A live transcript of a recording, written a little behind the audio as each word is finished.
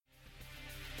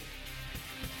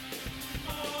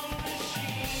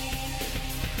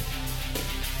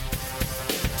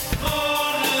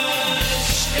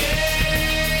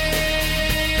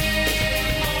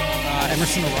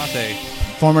say?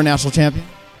 Former national champion.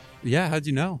 Yeah, how'd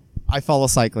you know? I follow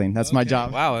cycling. That's my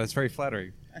job. Wow, that's very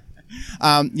flattering.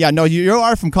 You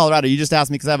are from Colorado. You just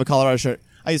asked me because I have a Colorado shirt.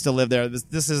 I used to live there.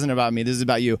 This isn't about me. This is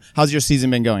about you. How's your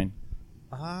season been going?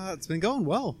 It's been going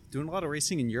well. Doing a lot of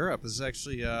racing in Europe. This is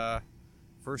actually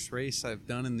first race I've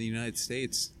done in the United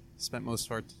States. Spent most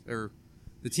of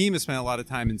the team has spent a lot of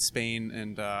time in Spain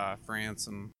and France,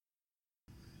 and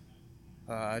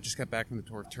I just got back from the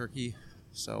tour of Turkey,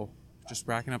 so just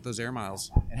racking up those air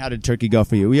miles. And how did Turkey go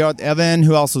for you? We are Evan.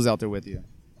 Who else was out there with you?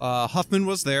 Huffman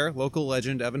was there, local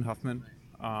legend Evan Huffman.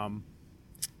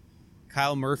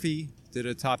 Kyle Murphy did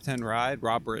a top 10 ride.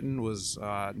 Rob Britton was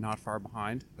not far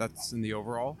behind. That's in the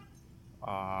overall.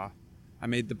 I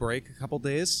made the break a couple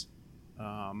days.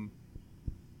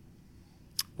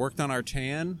 Worked on our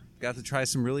tan. Got to try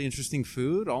some really interesting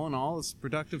food. All in all, it's a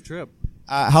productive trip.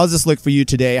 How does this look for you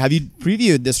today? Have you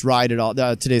previewed this ride at all?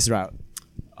 Today's route?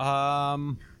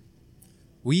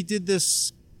 We did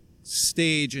this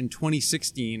stage in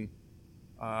 2016.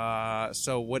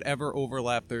 So whatever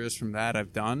overlap there is from that,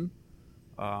 I've done.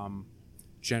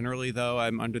 Generally, though,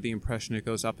 I'm under the impression it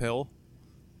goes uphill.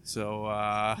 So,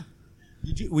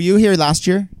 were you here last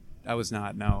year? I was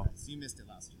not, no. So you missed it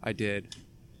last year. I did.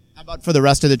 How about for the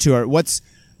rest of the tour?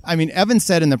 Evan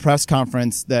said in the press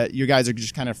conference that you guys are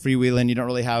just kind of freewheeling. You don't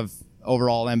really have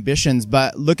overall ambitions.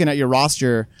 But looking at your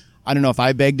roster, I don't know if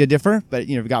I beg to differ, but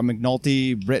you've got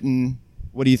McNulty, Britton.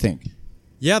 What do you think?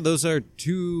 Yeah, those are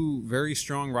two very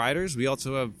strong riders. We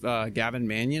also have Gavin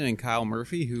Mannion and Kyle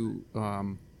Murphy, who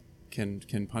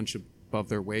can punch above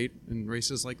their weight in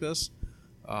races like this.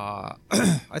 I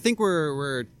think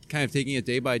we're kind of taking it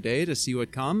day by day to see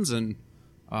what comes, and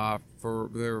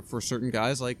for certain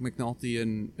guys like McNulty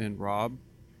and Rob,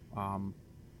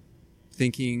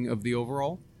 thinking of the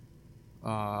overall.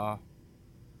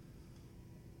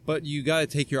 But you got to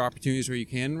take your opportunities where you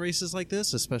can in races like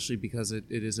this, especially because it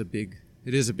is a big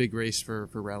race for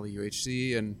Rally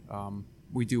UHC, and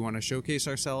we do want to showcase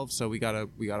ourselves, so we gotta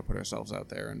put ourselves out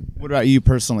there. And what about you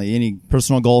personally? Any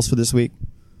personal goals for this week?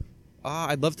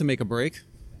 I'd love to make a break.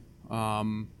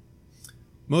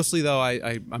 Mostly though,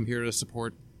 I'm here to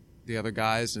support the other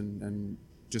guys and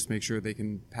just make sure they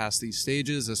can pass these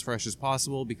stages as fresh as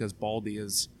possible, because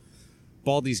Baldy's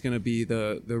going to be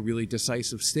the really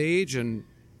decisive stage, and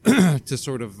to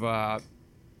sort of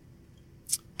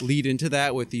lead into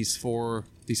that with these four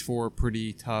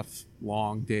pretty tough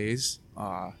long days.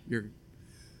 Guys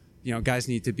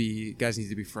need to be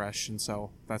fresh, and so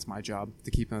that's my job,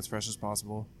 to keep them as fresh as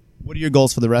possible. What are your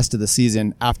goals for the rest of the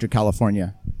season after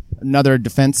California? Another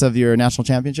defense of your national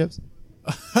championships?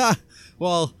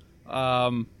 Well,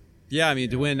 to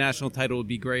win a national title would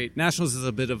be great. Nationals is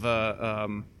a bit of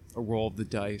a roll of the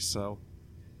dice, so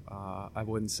I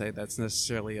wouldn't say that's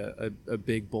necessarily a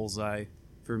big bullseye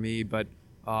for me, but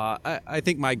I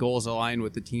think my goals align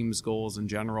with the team's goals in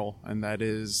general, and that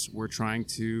is we're trying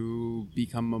to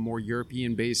become a more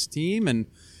European-based team and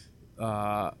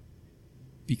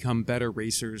become better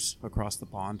racers across the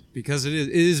pond, because it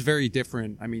is very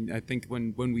different. I mean, I think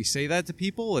when we say that to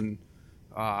people and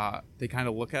they kind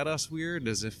of look at us weird,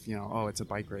 as if, it's a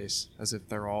bike race, as if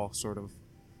they're all sort of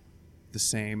the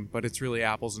same, but it's really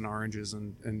apples and oranges,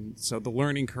 and so the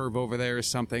learning curve over there is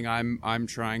something I'm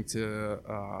trying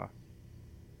to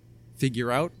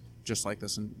figure out, just like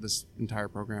this entire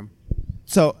program.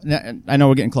 So I know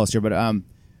we're getting close here, but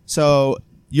so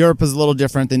Europe is a little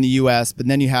different than the U.S., but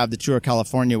then you have the Tour of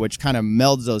California, which kind of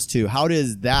melds those two. How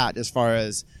does that, as far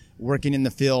as working in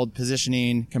the field,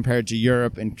 positioning, compared to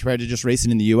Europe and compared to just racing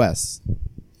in the U.S.?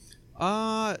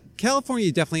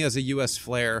 California definitely has a U.S.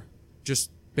 flair,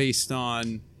 just based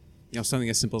on something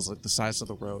as simple as like the size of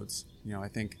the roads. I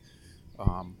think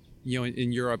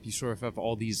in Europe you sort of have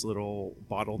all these little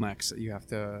bottlenecks that you have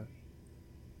to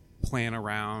plan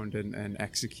around and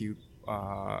execute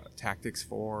tactics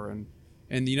for, and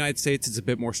in the United States it's a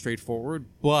bit more straightforward,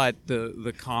 but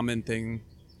the common thing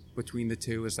between the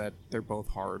two is that they're both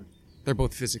hard. They're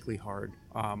both physically hard.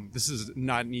 This is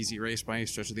not an easy race by any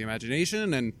stretch of the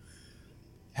imagination, and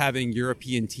having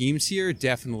European teams here,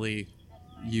 definitely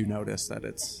you notice that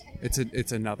it's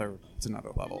another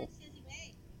level.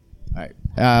 All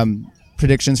right.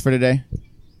 Predictions for today?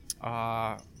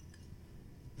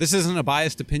 This isn't a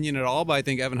biased opinion at all, but I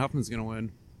think Evan Huffman's going to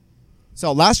win.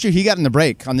 So last year he got in the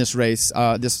break on this race,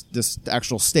 this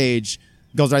actual stage.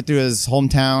 Goes right through his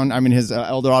hometown. I mean, his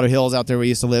El Dorado Hills out there where he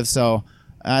used to live. So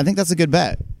I think that's a good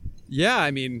bet. Yeah,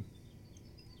 I mean,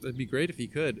 it'd be great if he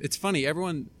could. It's funny,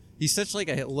 he's such like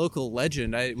a local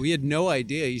legend. We had no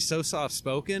idea. He's so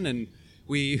soft-spoken, and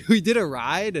we did a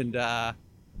ride, and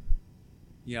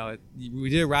we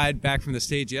did a ride back from the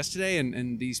stage yesterday,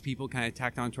 and these people kind of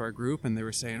tacked onto our group, and they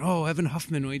were saying, "Oh, Evan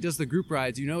Huffman, when he does the group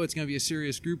rides, it's going to be a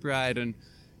serious group ride," and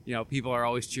people are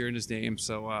always cheering his name.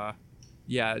 So,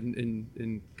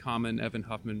 in common Evan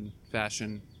Huffman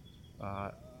fashion,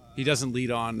 he doesn't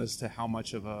lead on as to how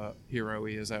much of a hero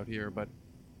he is out here, but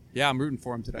yeah, I'm rooting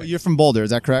for him today. Well, you're from Boulder, is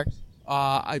that correct?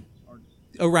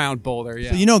 Around Boulder,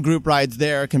 yeah. So group rides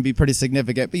there can be pretty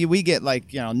significant, but we get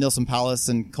Nilson Palace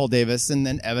and Cole Davis and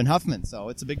then Evan Huffman, so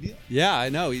it's a big deal. Yeah, I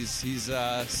know. He's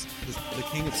the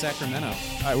king of Sacramento.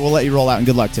 All right, we'll let you roll out, and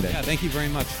good luck today. Yeah, thank you very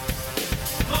much.